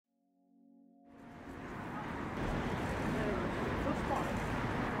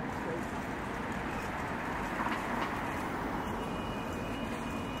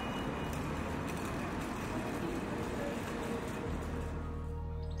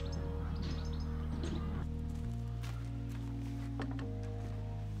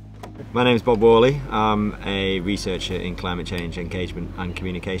My name is Bob Worley. I'm a researcher in climate change engagement and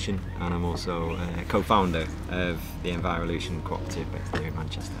communication, and I'm also a co-founder of the Envirolution cooperative based here in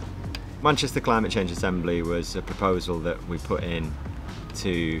Manchester. Manchester Climate Change Assembly was a proposal that we put in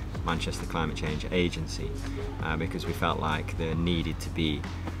to Manchester Climate Change Agency because we felt like there needed to be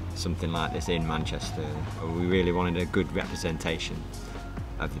something like this in Manchester. We really wanted a good representation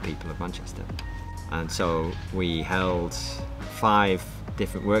of the people of Manchester. And so we held 5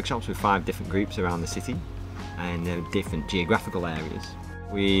 different workshops with 5 different groups around the city and different geographical areas.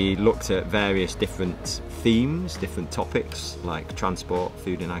 We looked at various different themes, different topics like transport,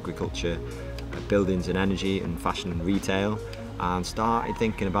 food and agriculture, buildings and energy, and fashion and retail, and started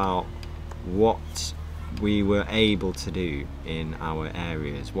thinking about what we were able to do in our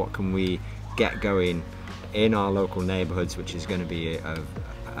areas. What can we get going in our local neighbourhoods which is going to be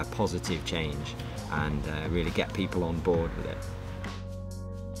a positive change and really get people on board with it.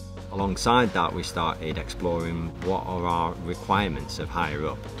 Alongside that, we started exploring what are our requirements of higher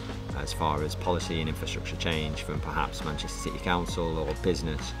up as far as policy and infrastructure change from perhaps Manchester City Council or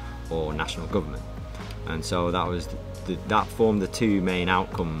business or national government. And so that formed the 2 main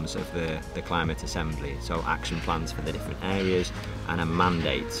outcomes of the Climate Assembly. So action plans for the different areas and a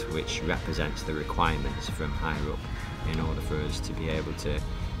mandate which represents the requirements from higher up in order for us to be able to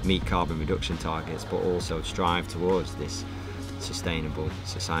meet carbon reduction targets, but also strive towards this sustainable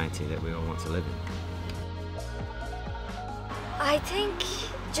society that we all want to live in. I think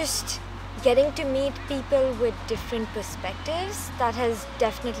just getting to meet people with different perspectives, that has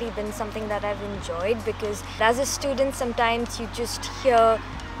definitely been something that I've enjoyed, because as a student sometimes you just hear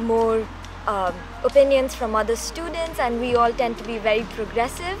more opinions from other students, and we all tend to be very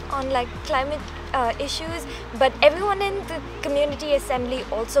progressive on like climate issues, but everyone in the community assembly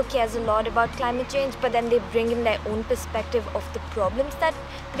also cares a lot about climate change, but then they bring in their own perspective of the problems that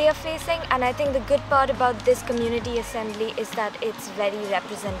they are facing. And I think the good part about this community assembly is that it's very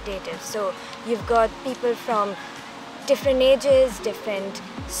representative. So you've got people from different ages, different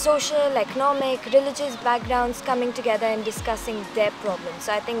social, economic, religious backgrounds coming together and discussing their problems.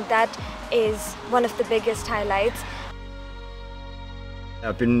 So I think that is one of the biggest highlights.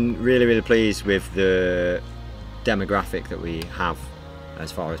 I've been really pleased with the demographic that we have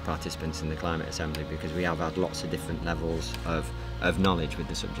as far as participants in the Climate Assembly, because we have had lots of different levels of knowledge with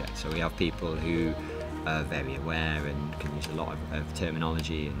the subject. So we have people who are very aware and can use a lot of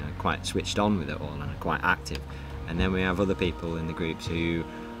terminology and are quite switched on with it all and are quite active. And then we have other people in the groups who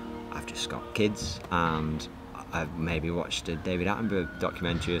have just got kids and I've maybe watched a David Attenborough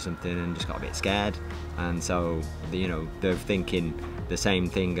documentary or something and just got a bit scared, and so they're thinking the same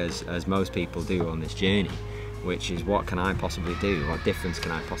thing as most people do on this journey, which is, what can I possibly do? What difference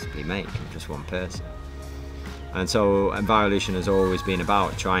can I possibly make with just one person? And so Envirolution has always been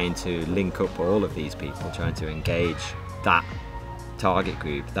about trying to link up all of these people, trying to engage that target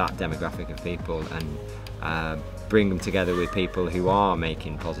group, that demographic of people, and bring them together with people who are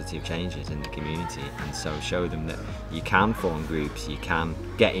making positive changes in the community, and so show them that you can form groups, you can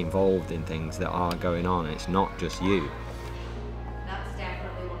get involved in things that are going on, it's not just you. That's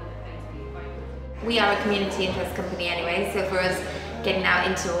definitely one of the things we focus on. We are a community interest company anyway, so for us getting out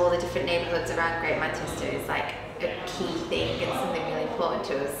into all the different neighbourhoods around Great Manchester is like a key thing and something really important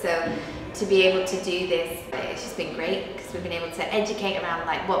to us. So to be able to do this, it's just been great, because we've been able to educate around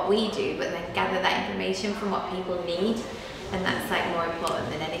like what we do, but then gather that information from what people need, and that's like more important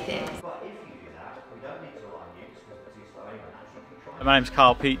than anything. My name's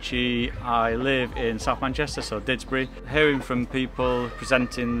Carl Peachy. I live in South Manchester, so Didsbury. Hearing from people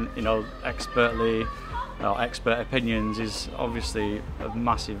presenting, expertly, expert opinions is obviously of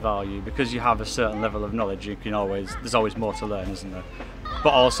massive value, because you have a certain level of knowledge. There's always more to learn, isn't there?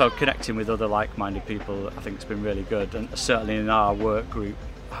 But also connecting with other like-minded people, I think it's been really good, and certainly in our work group,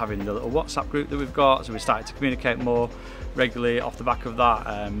 having the little WhatsApp group that we've got, so we started to communicate more regularly off the back of that,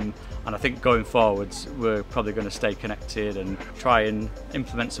 and I think going forwards we're probably going to stay connected and try and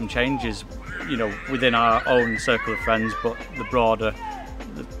implement some changes, within our own circle of friends, but the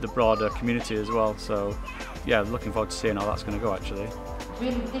broader community as well. So yeah, looking forward to seeing how that's going to go actually. It's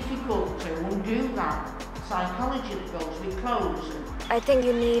really difficult to undo that psychology that goes with clothes. I think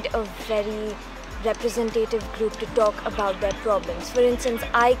you need a very representative group to talk about their problems. For instance,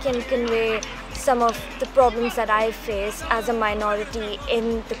 I can convey some of the problems that I face as a minority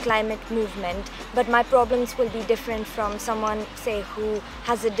in the climate movement, but my problems will be different from someone, say, who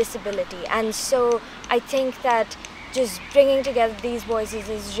has a disability. And so I think that just bringing together these voices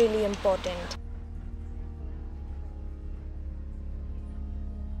is really important.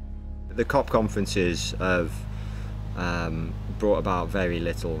 The COP conferences have brought about very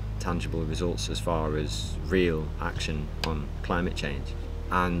little tangible results as far as real action on climate change.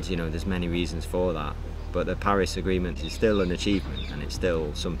 And you know, there's many reasons for that, but the Paris Agreement is still an achievement, and it's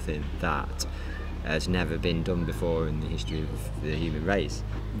still something that has never been done before in the history of the human race.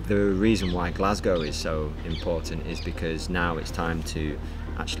 The reason why Glasgow is so important is because now it's time to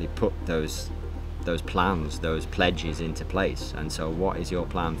actually put those plans, those pledges into place. And so what is your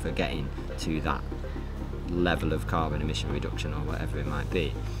plan for getting to that level of carbon emission reduction, or whatever it might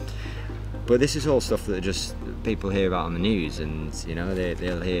be? But this is all stuff that just people hear about on the news, and you know,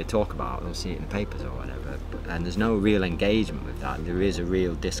 they'll hear talk about, they'll see it in the papers or whatever, and there's no real engagement with that. There is a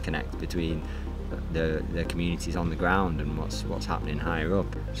real disconnect between the communities on the ground and what's happening higher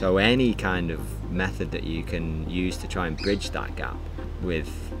up. So any kind of method that you can use to try and bridge that gap with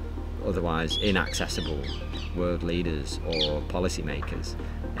otherwise inaccessible world leaders or policymakers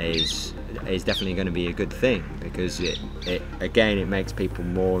is definitely going to be a good thing, because it makes people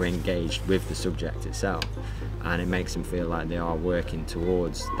more engaged with the subject itself, and it makes them feel like they are working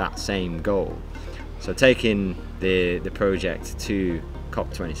towards that same goal. So taking the project to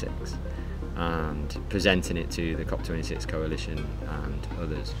COP26 and presenting it to the COP26 coalition and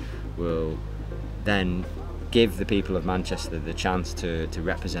others will then give the people of Manchester the chance to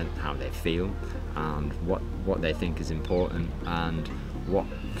represent how they feel and what they think is important and what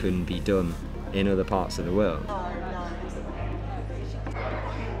can be done in other parts of the world.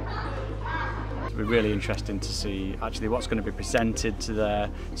 It'll be really interesting to see actually what's going to be presented to the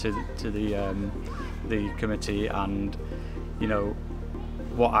committee, and you know,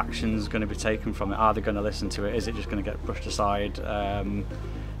 what action's going to be taken from it. Are they going to listen to it? Is it just going to get brushed aside?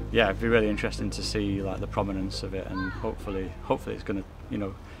 Yeah, it'd be really interesting to see like the prominence of it, and hopefully it's going to, you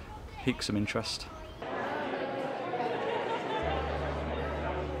know, pique some interest.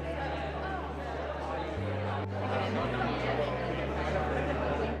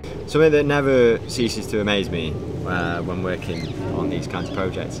 Something that never ceases to amaze me when working on these kinds of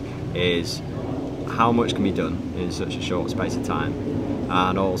projects is how much can be done in such a short space of time,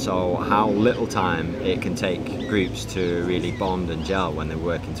 and also how little time it can take groups to really bond and gel when they're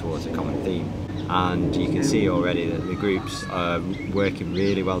working towards a common theme. And you can see already that the groups are working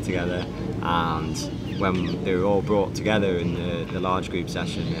really well together, and when they were all brought together in the large group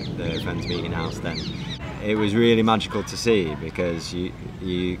session at the Friends Meeting House, then it was really magical to see, because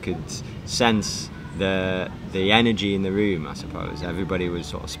you could sense the energy in the room, I suppose. Everybody was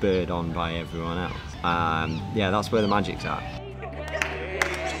sort of spurred on by everyone else. Yeah, that's where the magic's at.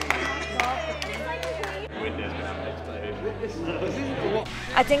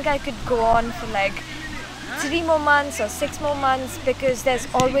 I think I could go on for like 3 more months or 6 more months, because there's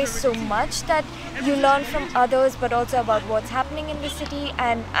always so much that you learn from others, but also about what's happening in the city.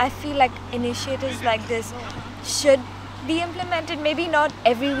 And I feel like initiatives like this should be implemented, maybe not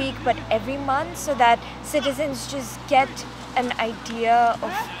every week but every month, so that citizens just get an idea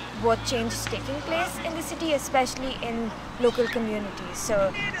of what change is taking place in the city, especially in local communities.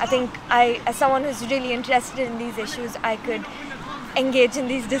 So I think as someone who's really interested in these issues, I could engage in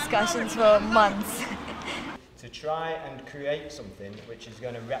these discussions for months. To try and create something which is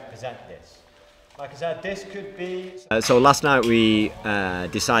going to represent this. Like I said, this could be... So last night we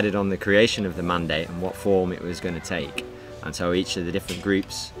decided on the creation of the mandate and what form it was going to take. And so each of the different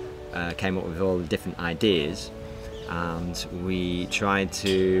groups came up with all the different ideas, and we tried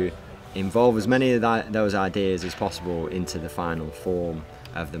to involve as many of those ideas as possible into the final form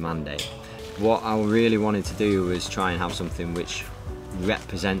of the mandate. What I really wanted to do was try and have something which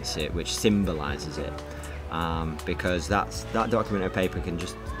represents it, which symbolises it, because that document of paper can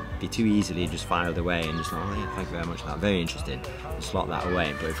just be too easily just filed away and just, oh yeah, thank you very much for that, very interesting, and slot that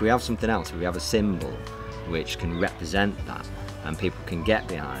away. But if we have something else, if we have a symbol which can represent that and people can get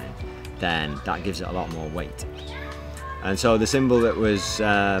behind, then that gives it a lot more weight. And so the symbol that was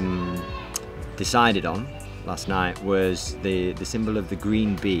decided on last night was the symbol of the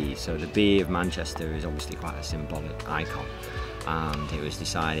green bee. So the bee of Manchester is obviously quite a symbolic icon, and it was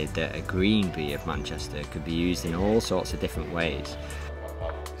decided that a green bee of Manchester could be used in all sorts of different ways.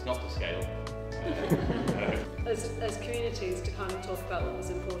 It's not to scale. As communities, to kind of talk about what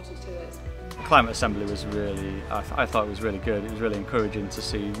was important to us. The Climate Assembly was really, I thought it was really good. It was really encouraging to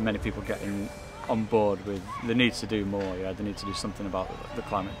see many people getting on board with the need to do more. Yeah, the need to do something about the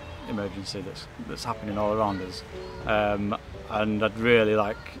climate emergency that's happening all around us. And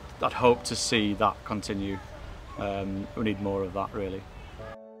I'd hope to see that continue. We need more of that, really.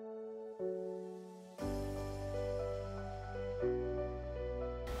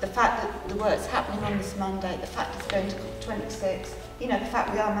 The fact that the work's happening on this mandate, the fact it's going to COP26, you know, the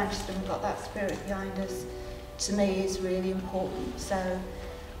fact we are Manchester and we've got that spirit behind us, to me is really important. So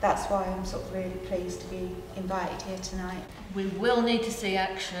that's why I'm sort of really pleased to be invited here tonight. We will need to see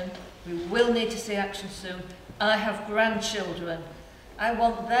action. We will need to see action soon. I have grandchildren. I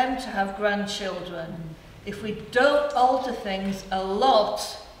want them to have grandchildren. If we don't alter things a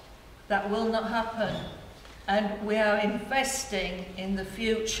lot, that will not happen. And we are investing in the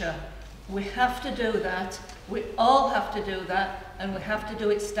future. We have to do that. We all have to do that, and we have to do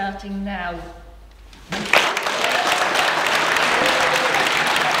it starting now.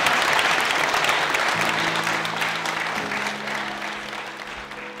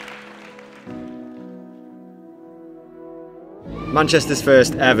 Manchester's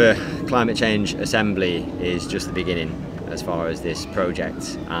first ever climate change assembly is just the beginning as far as this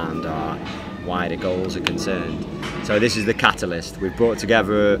project and our wider goals are concerned. So this is the catalyst. We've brought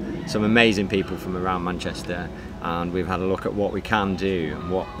together some amazing people from around Manchester, and we've had a look at what we can do and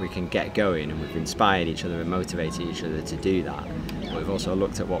what we can get going, and we've inspired each other and motivated each other to do that. But we've also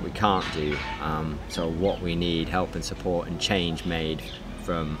looked at what we can't do, so what we need help and support and change made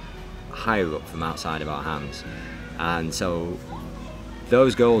from higher up, from outside of our hands. And so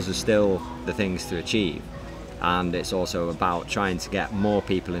those goals are still the things to achieve, and it's also about trying to get more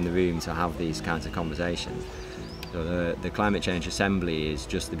people in the room to have these kinds of conversations. So the Climate Change Assembly is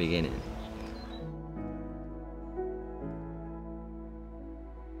just the beginning.